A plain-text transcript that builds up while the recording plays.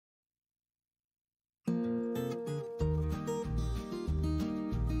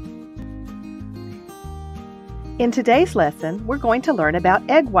In today's lesson, we're going to learn about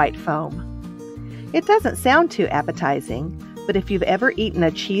egg white foam. It doesn't sound too appetizing, but if you've ever eaten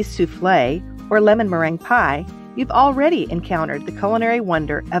a cheese souffle or lemon meringue pie, you've already encountered the culinary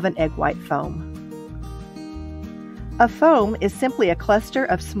wonder of an egg white foam. A foam is simply a cluster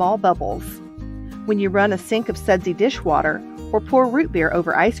of small bubbles. When you run a sink of sudsy dishwater or pour root beer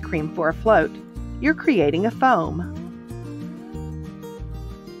over ice cream for a float, you're creating a foam.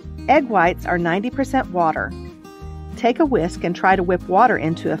 Egg whites are 90% water. Take a whisk and try to whip water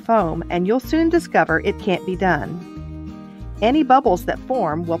into a foam, and you'll soon discover it can't be done. Any bubbles that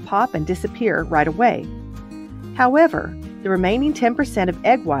form will pop and disappear right away. However, the remaining 10% of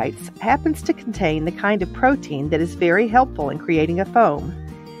egg whites happens to contain the kind of protein that is very helpful in creating a foam.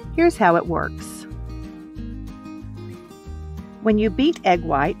 Here's how it works. When you beat egg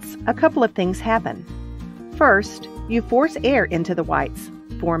whites, a couple of things happen. First, you force air into the whites,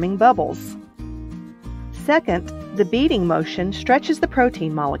 forming bubbles. Second, the beating motion stretches the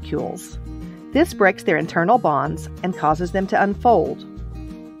protein molecules. This breaks their internal bonds and causes them to unfold.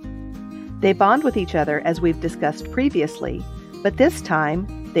 They bond with each other as we've discussed previously, but this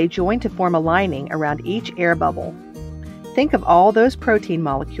time they join to form a lining around each air bubble. Think of all those protein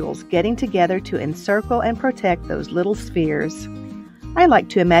molecules getting together to encircle and protect those little spheres. I like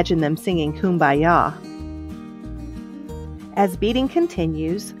to imagine them singing Kumbaya. As beating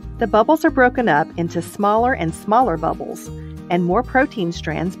continues, the bubbles are broken up into smaller and smaller bubbles, and more protein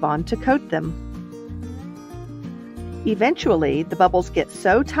strands bond to coat them. Eventually, the bubbles get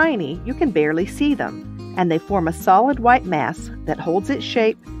so tiny you can barely see them, and they form a solid white mass that holds its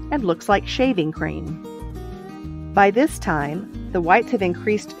shape and looks like shaving cream. By this time, the whites have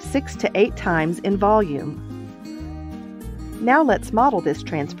increased 6 to 8 times in volume. Now let's model this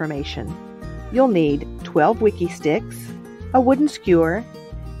transformation. You'll need 12 wiki sticks, a wooden skewer,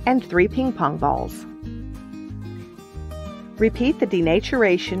 and 3 ping pong balls. Repeat the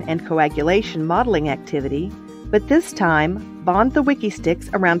denaturation and coagulation modeling activity, but this time bond the wiki sticks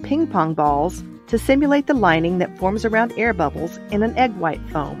around ping pong balls to simulate the lining that forms around air bubbles in an egg white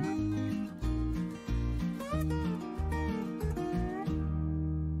foam.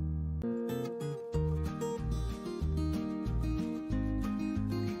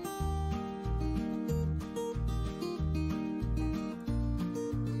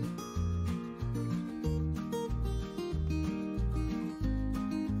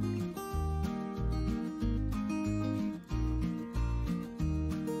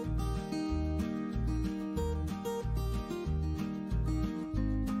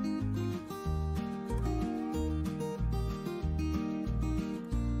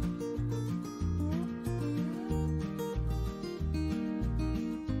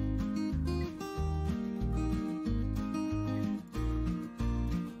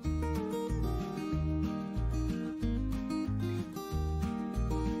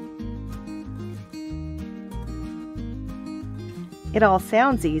 It all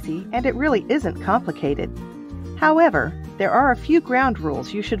sounds easy, and it really isn't complicated. However, there are a few ground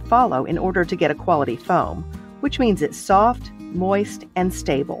rules you should follow in order to get a quality foam, which means it's soft, moist, and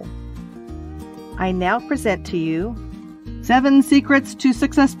stable. I now present to you 7 Secrets to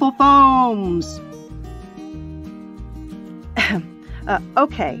Successful Foams!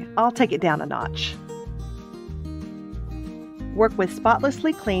 Okay, I'll take it down a notch. Work with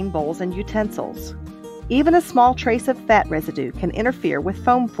spotlessly clean bowls and utensils. Even a small trace of fat residue can interfere with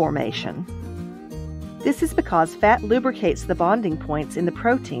foam formation. This is because fat lubricates the bonding points in the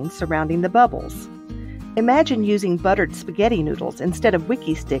protein surrounding the bubbles. Imagine using buttered spaghetti noodles instead of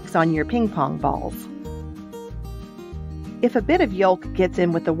wiki sticks on your ping pong balls. If a bit of yolk gets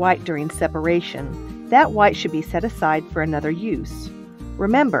in with the white during separation, that white should be set aside for another use.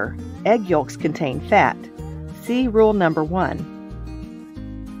 Remember, egg yolks contain fat. See rule number 1.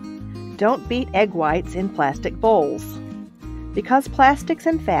 Don't beat egg whites in plastic bowls. Because plastics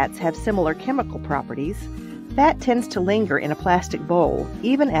and fats have similar chemical properties, fat tends to linger in a plastic bowl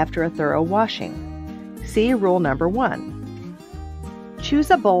even after a thorough washing. See rule number 1. Choose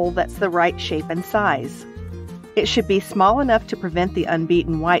a bowl that's the right shape and size. It should be small enough to prevent the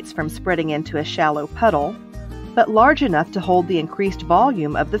unbeaten whites from spreading into a shallow puddle, but large enough to hold the increased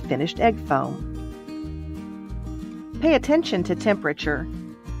volume of the finished egg foam. Pay attention to temperature.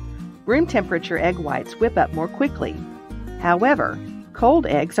 Room temperature egg whites whip up more quickly. However, cold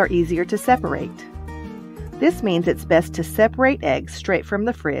eggs are easier to separate. This means it's best to separate eggs straight from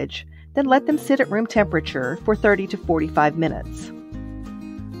the fridge, then let them sit at room temperature for 30 to 45 minutes.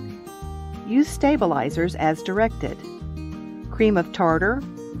 Use stabilizers as directed. Cream of tartar,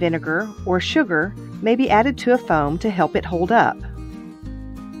 vinegar, or sugar may be added to a foam to help it hold up.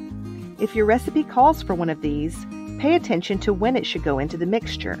 If your recipe calls for one of these, pay attention to when it should go into the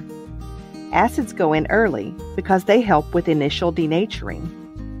mixture. Acids go in early because they help with initial denaturing.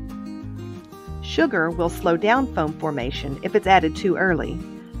 Sugar will slow down foam formation if it's added too early,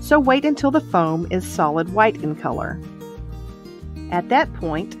 so wait until the foam is solid white in color. At that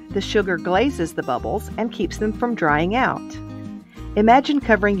point, the sugar glazes the bubbles and keeps them from drying out. Imagine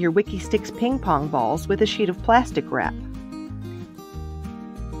covering your Wikisticks ping pong balls with a sheet of plastic wrap.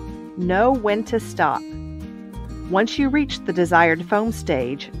 Know when to stop. Once you reach the desired foam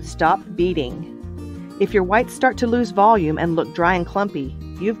stage, stop beating. If your whites start to lose volume and look dry and clumpy,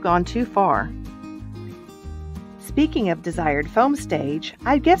 you've gone too far. Speaking of desired foam stage,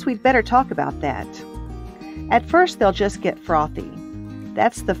 I guess we'd better talk about that. At first they'll just get frothy.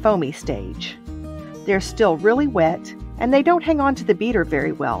 That's the foamy stage. They're still really wet, and they don't hang on to the beater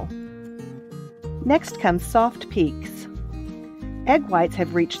very well. Next comes soft peaks. Egg whites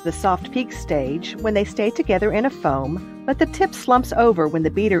have reached the soft peak stage when they stay together in a foam, but the tip slumps over when the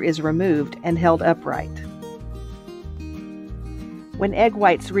beater is removed and held upright. When egg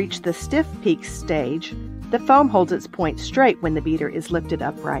whites reach the stiff peak stage, the foam holds its point straight when the beater is lifted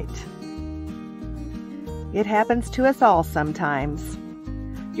upright. It happens to us all sometimes.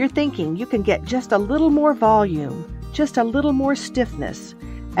 You're thinking you can get just a little more volume, just a little more stiffness,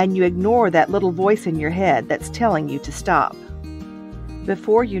 and you ignore that little voice in your head that's telling you to stop.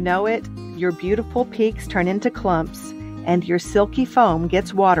 Before you know it, your beautiful peaks turn into clumps, and your silky foam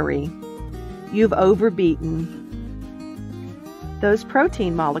gets watery. You've overbeaten. Those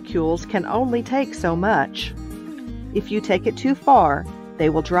protein molecules can only take so much. If you take it too far, they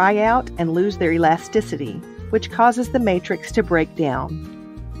will dry out and lose their elasticity, which causes the matrix to break down.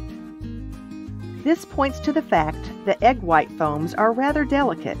 This points to the fact that egg white foams are rather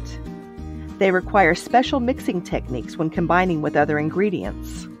delicate. They require special mixing techniques when combining with other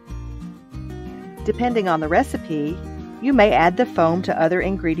ingredients. Depending on the recipe, you may add the foam to other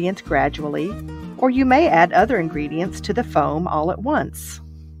ingredients gradually, or you may add other ingredients to the foam all at once.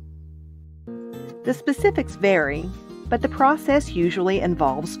 The specifics vary, but the process usually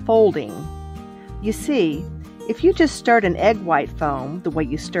involves folding. You see, if you just stirred an egg white foam the way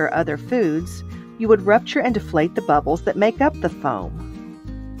you stir other foods, you would rupture and deflate the bubbles that make up the foam.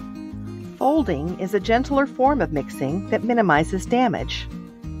 Folding is a gentler form of mixing that minimizes damage.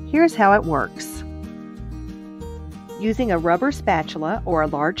 Here's how it works. Using a rubber spatula or a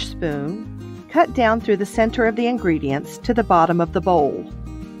large spoon, cut down through the center of the ingredients to the bottom of the bowl.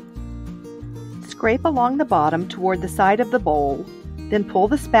 Scrape along the bottom toward the side of the bowl, then pull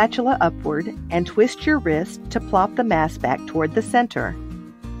the spatula upward and twist your wrist to plop the mass back toward the center.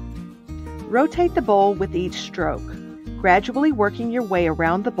 Rotate the bowl with each stroke, gradually working your way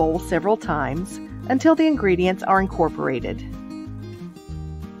around the bowl several times until the ingredients are incorporated.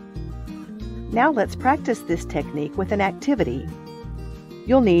 Now let's practice this technique with an activity.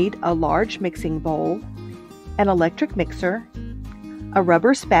 You'll need a large mixing bowl, an electric mixer, a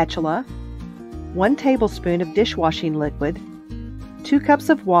rubber spatula, 1 tablespoon of dishwashing liquid, 2 cups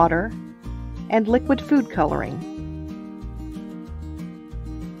of water, and liquid food coloring.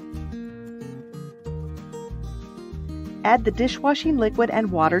 Add the dishwashing liquid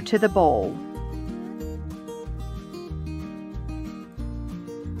and water to the bowl.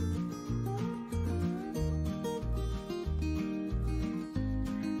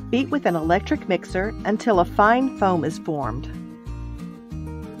 Beat with an electric mixer until a fine foam is formed.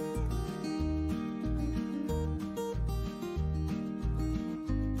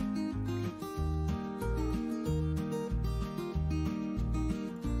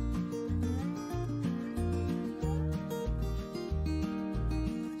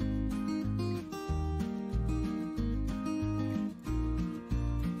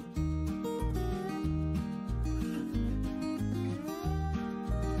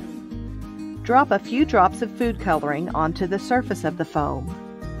 Drop a few drops of food coloring onto the surface of the foam.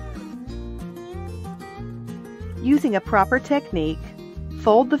 Using a proper technique,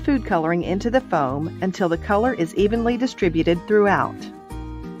 fold the food coloring into the foam until the color is evenly distributed throughout.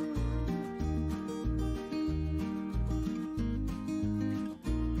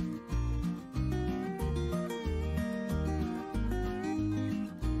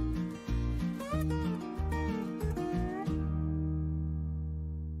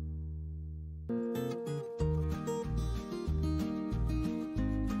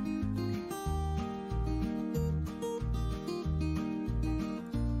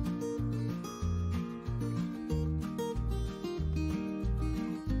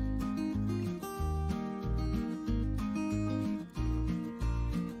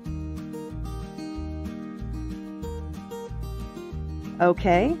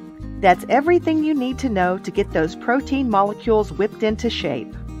 Okay, That's everything you need to know to get those protein molecules whipped into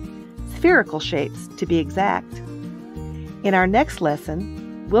shape. Spherical shapes, to be exact. In our next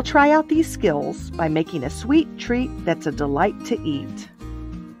lesson, we'll try out these skills by making a sweet treat that's a delight to eat.